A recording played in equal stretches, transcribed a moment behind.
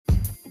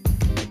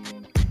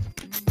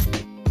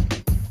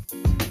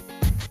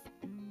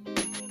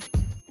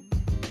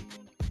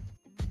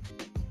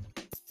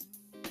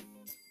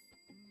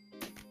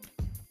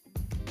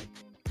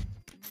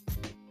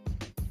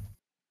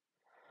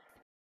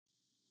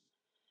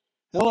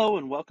Hello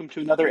and welcome to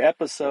another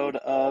episode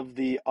of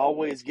the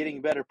Always Getting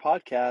Better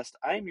podcast.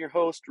 I'm your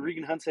host,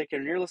 Regan Hunsaker,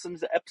 and you're listening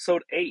to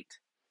episode 8.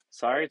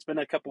 Sorry, it's been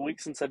a couple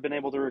weeks since I've been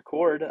able to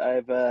record.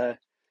 I've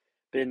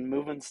been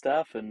moving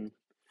stuff and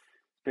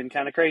it's been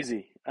kind of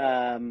crazy.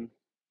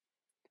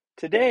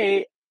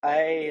 Today,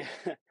 I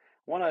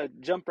want to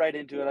jump right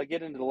into it. I'll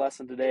get into the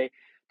lesson today.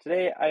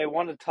 Today, I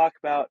want to talk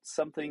about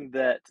something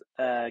that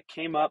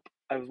came up.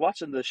 I was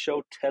watching the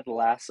show Ted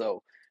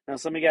Lasso. Now,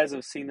 some of you guys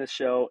have seen this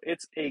show.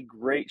 It's a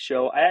great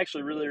show. I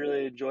actually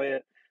really enjoy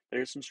it.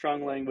 There's some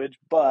strong language,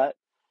 but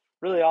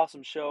really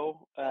awesome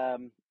show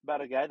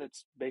about a guy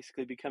that's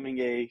basically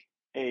becoming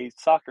a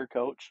soccer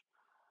coach.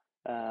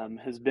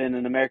 Has been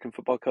an American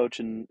football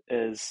coach and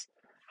is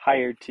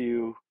hired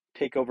to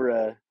take over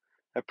a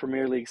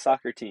Premier League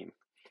soccer team.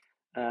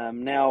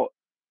 Now,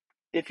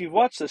 if you've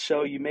watched the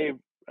show, you may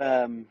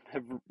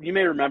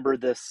remember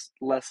this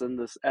lesson,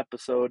 this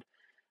episode.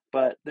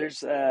 But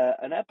there's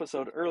an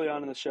episode early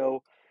on in the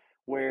show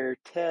where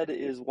Ted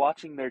is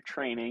watching their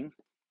training,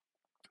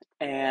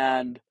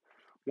 and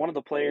one of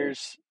the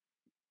players,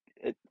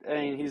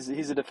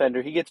 he's a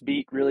defender. He gets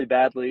beat really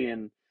badly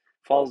and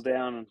falls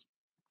down and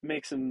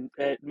makes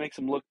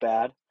him look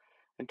bad.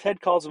 And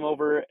Ted calls him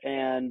over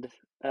and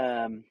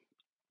um,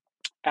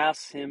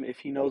 asks him if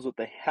he knows what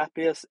the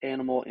happiest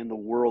animal in the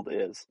world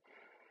is.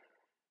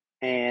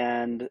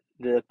 And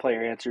the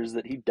player answers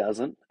that he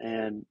doesn't.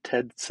 And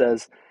Ted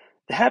says,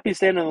 the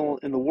happiest animal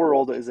in the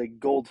world is a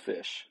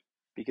goldfish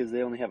because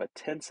they only have a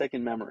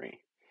 10-second memory.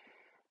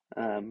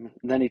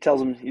 Then he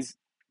tells him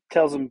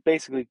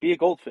basically, be a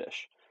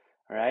goldfish.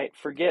 All right,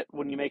 forget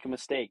when you make a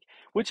mistake,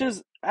 which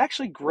is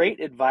actually great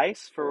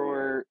advice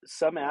for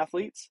some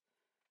athletes.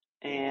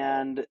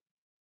 And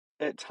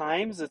at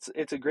times,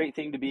 it's a great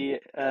thing to be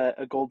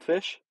a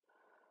goldfish.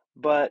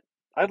 But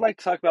I'd like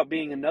to talk about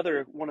being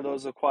another one of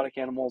those aquatic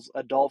animals,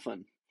 a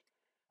dolphin.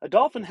 A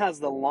dolphin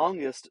has the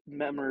longest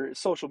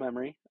social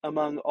memory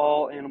among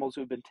all animals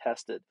who have been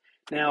tested.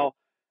 Now,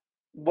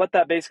 what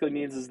that basically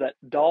means is that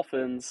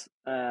dolphins,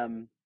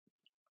 they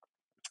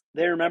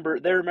remember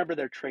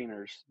their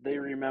trainers. They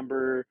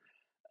remember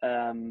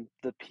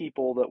the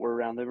people that were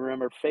around. They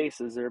remember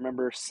faces. They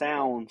remember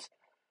sounds.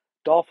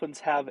 Dolphins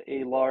have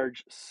a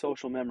large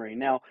social memory.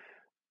 Now,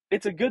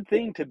 it's a good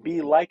thing to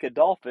be like a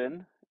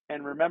dolphin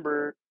and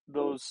remember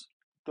those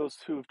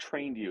who have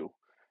trained you.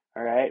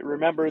 All right.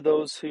 Remember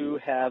those who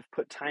have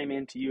put time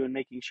into you and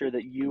making sure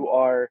that you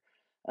are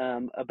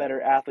a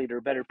better athlete or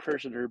a better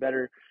person or a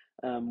better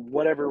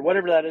whatever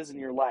that is in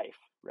your life.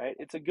 Right.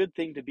 It's a good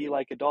thing to be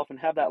like a dolphin,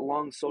 have that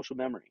long social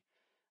memory.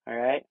 All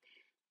right.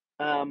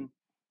 Um,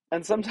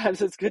 and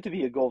sometimes it's good to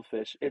be a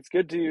goldfish. It's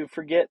good to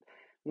forget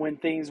when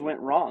things went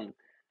wrong.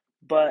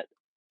 But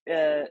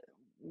uh,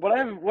 what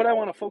I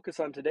want to focus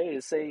on today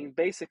is saying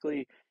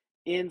basically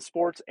in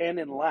sports and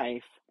in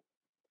life,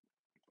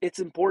 it's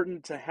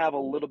important to have a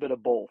little bit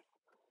of both.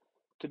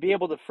 To be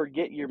able to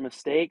forget your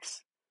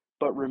mistakes,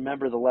 but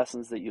remember the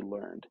lessons that you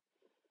learned.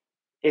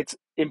 It's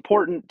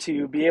important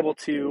to be able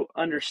to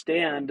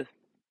understand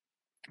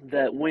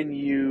that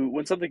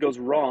when something goes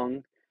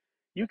wrong,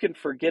 you can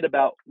forget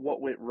about what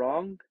went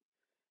wrong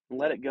and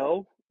let it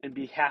go and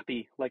be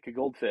happy like a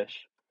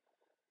goldfish.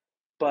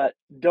 But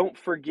don't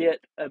forget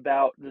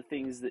about the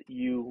things that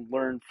you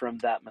learned from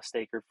that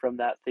mistake or from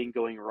that thing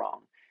going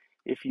wrong.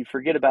 If you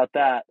forget about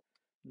that,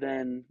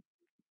 then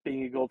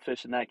being a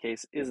goldfish in that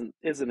case isn't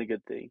a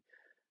good thing.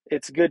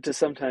 It's good to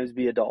sometimes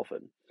be a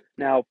dolphin.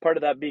 Now, part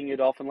of that being a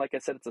dolphin, like I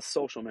said, it's a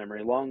social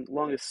memory,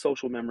 longest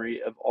social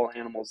memory of all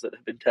animals that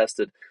have been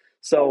tested.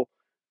 So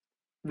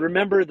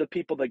remember the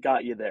people that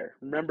got you there.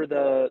 Remember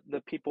the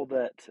people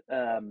that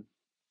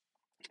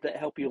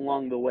help you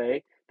along the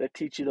way, that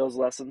teach you those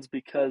lessons,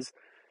 because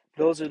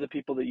those are the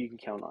people that you can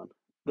count on,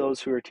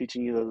 those who are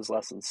teaching you those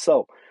lessons.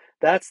 So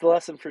that's the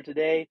lesson for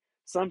today.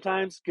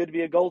 Sometimes good to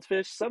be a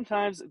goldfish.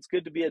 Sometimes it's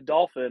good to be a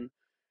dolphin.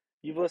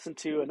 You've listened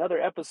to another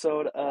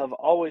episode of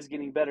Always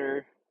Getting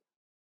Better,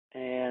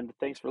 and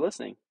thanks for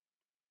listening.